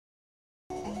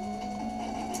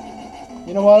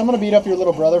You know what? I'm gonna beat up your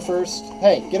little brother first.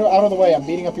 Hey, get out of the way. I'm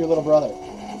beating up your little brother.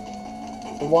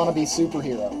 The wannabe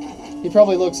superhero. He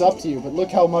probably looks up to you, but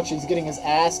look how much he's getting his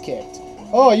ass kicked.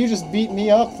 Oh, you just beat me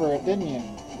up for it, didn't you?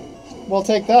 Well,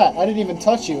 take that. I didn't even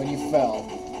touch you and you fell.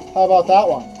 How about that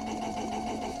one?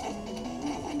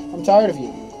 I'm tired of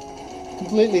you.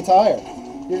 Completely tired.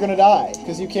 You're gonna die,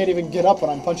 because you can't even get up when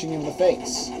I'm punching you in the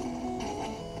face.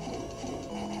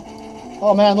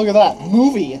 Oh man, look at that.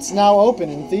 Movie! It's now open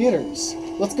in theaters.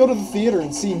 Let's go to the theater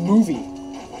and see Movie.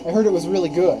 I heard it was really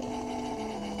good.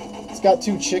 It's got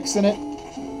 2 chicks in it.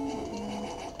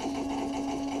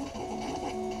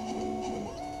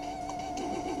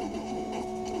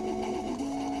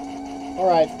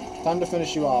 Alright, time to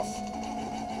finish you off.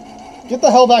 Get the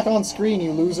hell back on screen,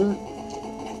 you loser.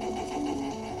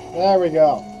 There we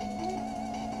go.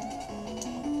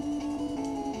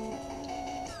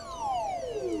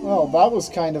 Well, that was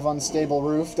kind of unstable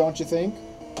roof, don't you think?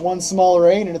 One small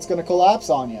rain and it's gonna collapse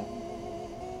on you.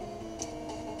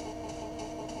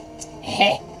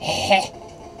 Heh heh.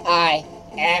 I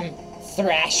am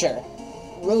Thrasher,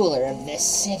 ruler of this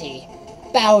city.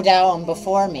 Bow down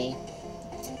before me.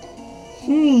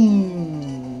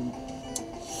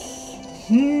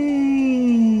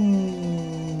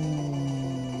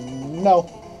 No.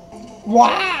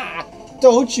 Wah!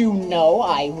 Don't you know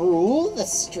I rule the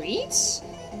streets?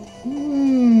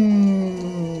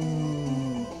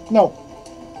 No.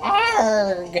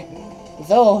 Arg!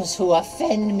 Those who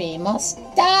offend me must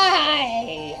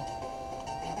die!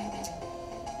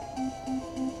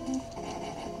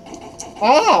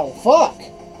 Ow! Fuck!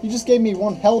 You just gave me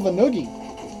one hell of a noogie.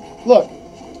 Look,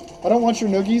 I don't want your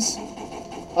noogies.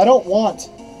 I don't want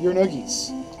your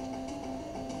noogies.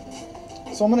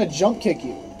 So I'm gonna jump kick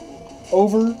you.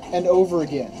 Over and over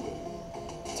again.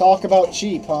 Talk about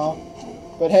cheap, huh?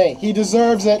 But hey, he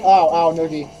deserves it. Ow, ow,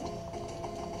 noogie.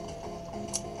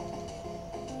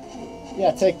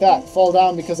 Yeah, take that. Fall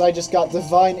down because I just got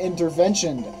divine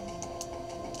interventioned.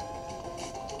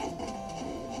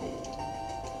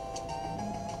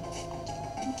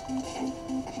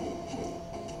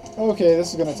 Okay, this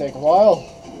is gonna take a while.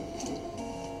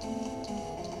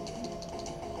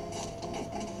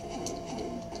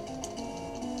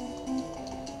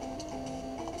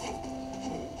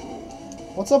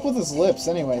 What's up with his lips,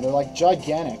 anyway? They're, like,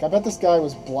 gigantic. I bet this guy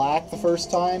was black the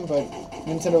first time, but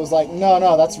Nintendo was like, no,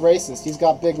 no, that's racist. He's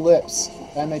got big lips.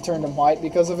 And they turned him white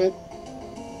because of it.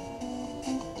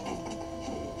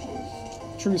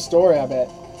 True story, I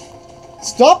bet.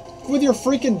 Stop with your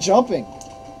freaking jumping!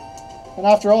 And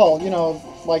after all, you know,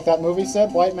 like that movie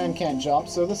said, white men can't jump,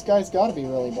 so this guy's gotta be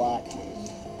really black.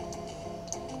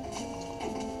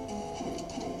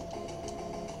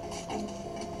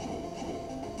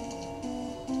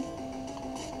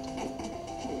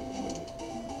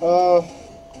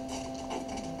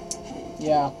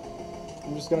 Yeah.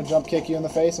 I'm just gonna jump kick you in the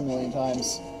face a million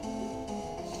times.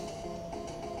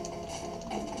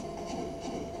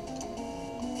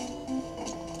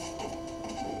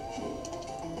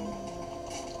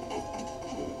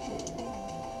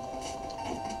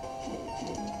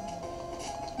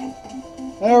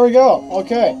 There we go.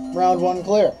 Okay, round 1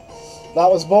 clear. That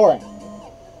was boring.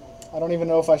 I don't even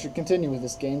know if I should continue with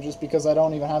this game just because I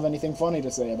don't even have anything funny to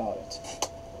say about it.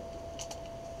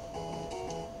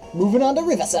 Moving on to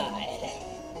Riverside.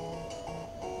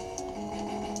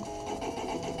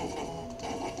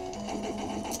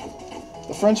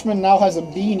 The Frenchman now has a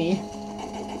beanie.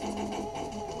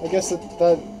 I guess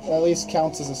that at least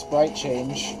counts as a sprite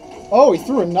change. Oh, he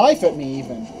threw a knife at me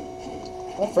even.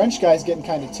 That French guy's getting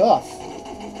kind of tough.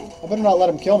 I better not let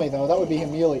him kill me though. That would be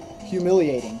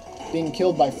humiliating. Being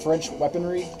killed by French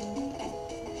weaponry.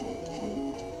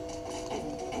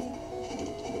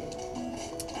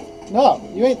 No,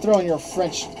 you ain't throwing your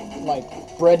French,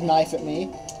 like, bread knife at me.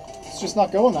 It's just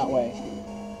not going that way.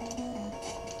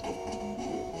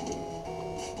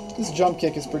 This jump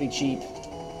kick is pretty cheap.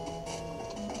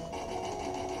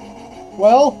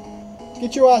 Well,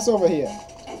 get your ass over here.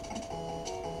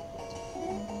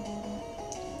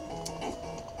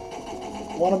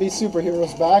 Wannabe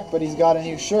superhero's back, but he's got a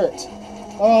new shirt.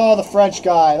 Oh, the French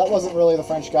guy. That wasn't really the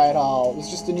French guy at all. It was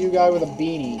just a new guy with a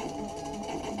beanie.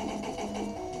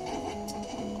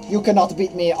 You cannot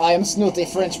beat me. I am Snooty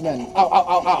Frenchmen. Ow, ow,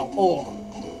 ow, ow.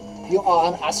 Oh. You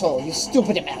are an asshole, you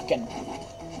stupid American.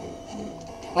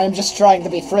 I am just trying to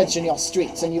be French in your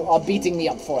streets, and you are beating me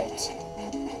up for it.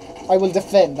 I will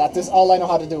defend. That is all I know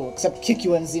how to do, except kick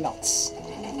you in the nuts.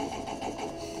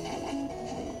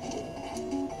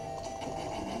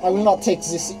 I will not take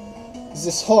this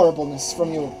horribleness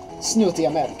from you, snooty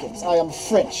Americans. I am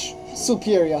French,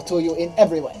 superior to you in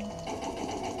every way.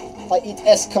 I eat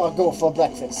escargot for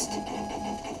breakfast.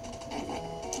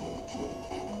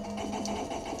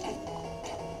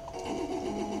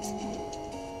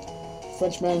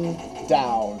 Frenchman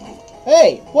down.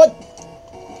 Hey, what?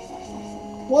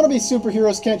 Wannabe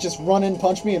superheroes can't just run in,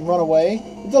 punch me, and run away.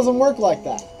 It doesn't work like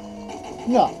that.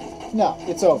 No, no,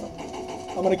 it's over.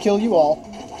 I'm gonna kill you all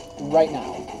right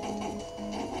now.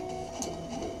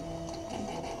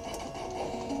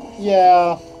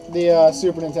 Yeah, the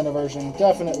Super Nintendo version,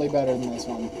 definitely better than this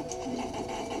one.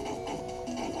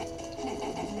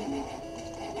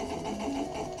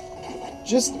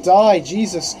 Just die,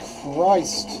 Jesus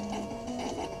Christ.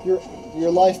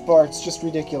 Your life bar, it's just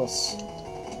ridiculous.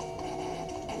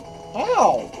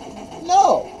 Ow!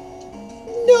 No!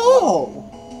 No!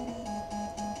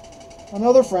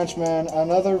 Another Frenchman,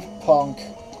 another punk.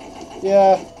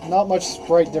 Yeah, not much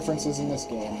sprite differences in this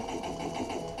game.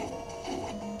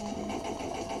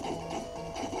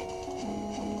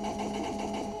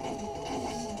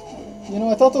 You know,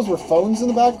 I thought those were phones in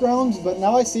the background, but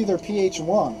now I see they're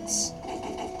PH1s.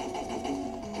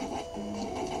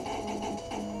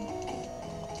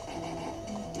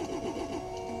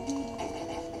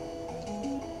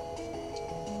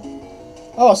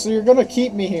 Oh, so you're gonna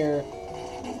keep me here,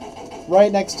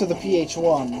 right next to the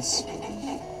PH1s.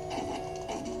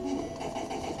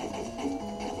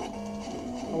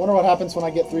 I wonder what happens when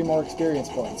I get 3 more experience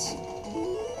points.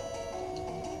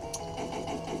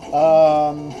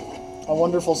 A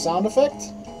wonderful sound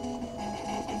effect?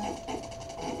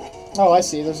 Oh, I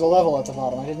see. There's a level at the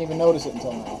bottom. I didn't even notice it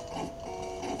until now.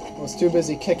 I was too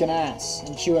busy kicking ass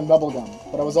and chewing bubblegum,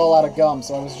 but I was all out of gum,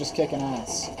 so I was just kicking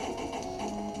ass.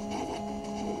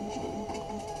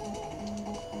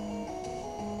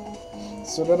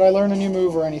 So did I learn a new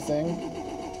move or anything?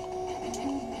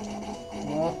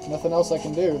 Nah, nothing else I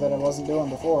can do that I wasn't doing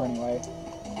before anyway.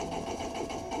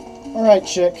 Alright,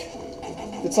 chick.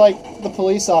 It's like the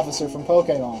police officer from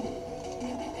Pokemon.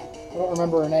 I don't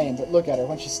remember her name, but look at her.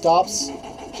 When she stops,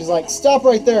 she's like, "Stop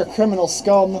right there, criminal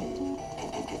scum!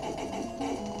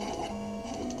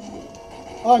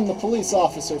 I'm the police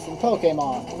officer from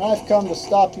Pokemon, and I've come to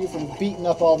stop you from beating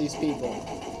up all these people.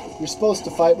 You're supposed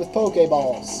to fight with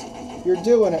Pokeballs. You're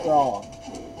doing it wrong."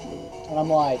 And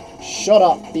I'm like, "Shut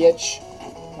up, bitch."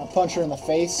 And I punch her in the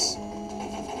face.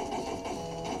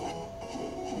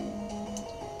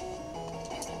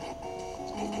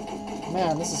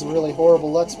 Man, this is a really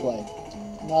horrible Let's Play.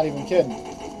 I'm not even kidding.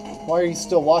 Why are you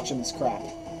still watching this crap?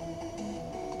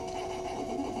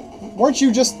 Weren't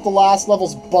you just the last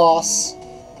level's boss?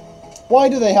 Why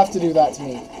do they have to do that to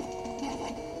me?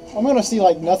 I'm gonna see,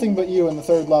 like, nothing but you in the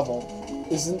 3rd level.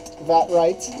 Isn't that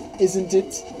right? Isn't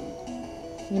it?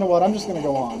 You know what, I'm just gonna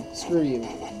go on. Screw you.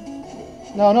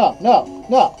 No, no, no,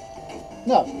 no!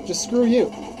 No, just screw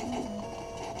you.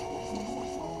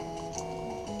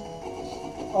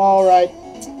 Alright.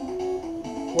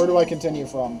 Where do I continue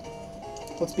from?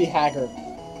 Let's be Haggard.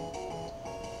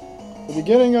 The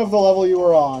beginning of the level you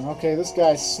were on. Okay, this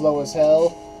guy's slow as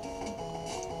hell.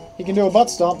 He can do a butt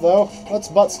stomp, though. Let's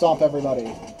butt stomp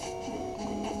everybody.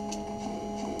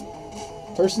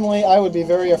 Personally, I would be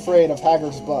very afraid of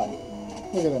Haggard's butt.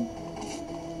 Look at him.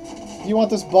 Do you want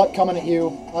this butt coming at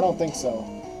you? I don't think so.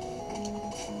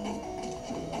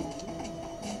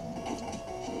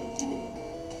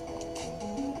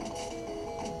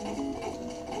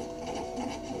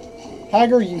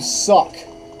 Haggard, you suck.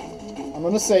 I'm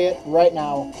gonna say it right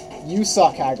now. You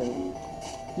suck, Haggard.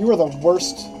 You are the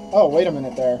worst. Oh, wait a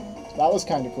minute there. That was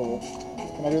kind of cool.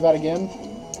 Can I do that again?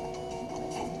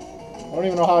 I don't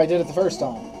even know how I did it the first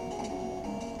time.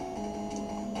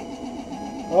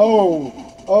 Oh.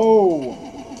 Oh.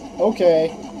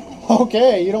 Okay.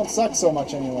 Okay, you don't suck so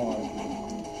much anymore.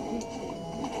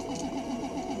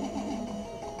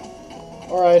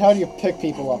 Alright, how do you pick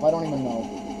people up? I don't even know.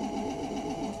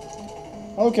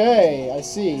 Okay, I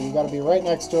see. You gotta be right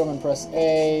next to him and press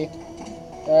A.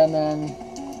 And then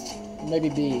maybe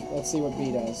B. Let's see what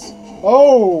B does.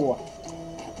 Oh!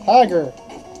 Haggard!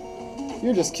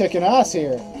 You're just kicking ass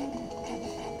here.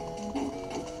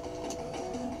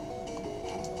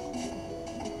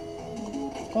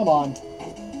 Come on.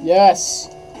 Yes!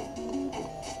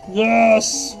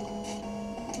 Yes!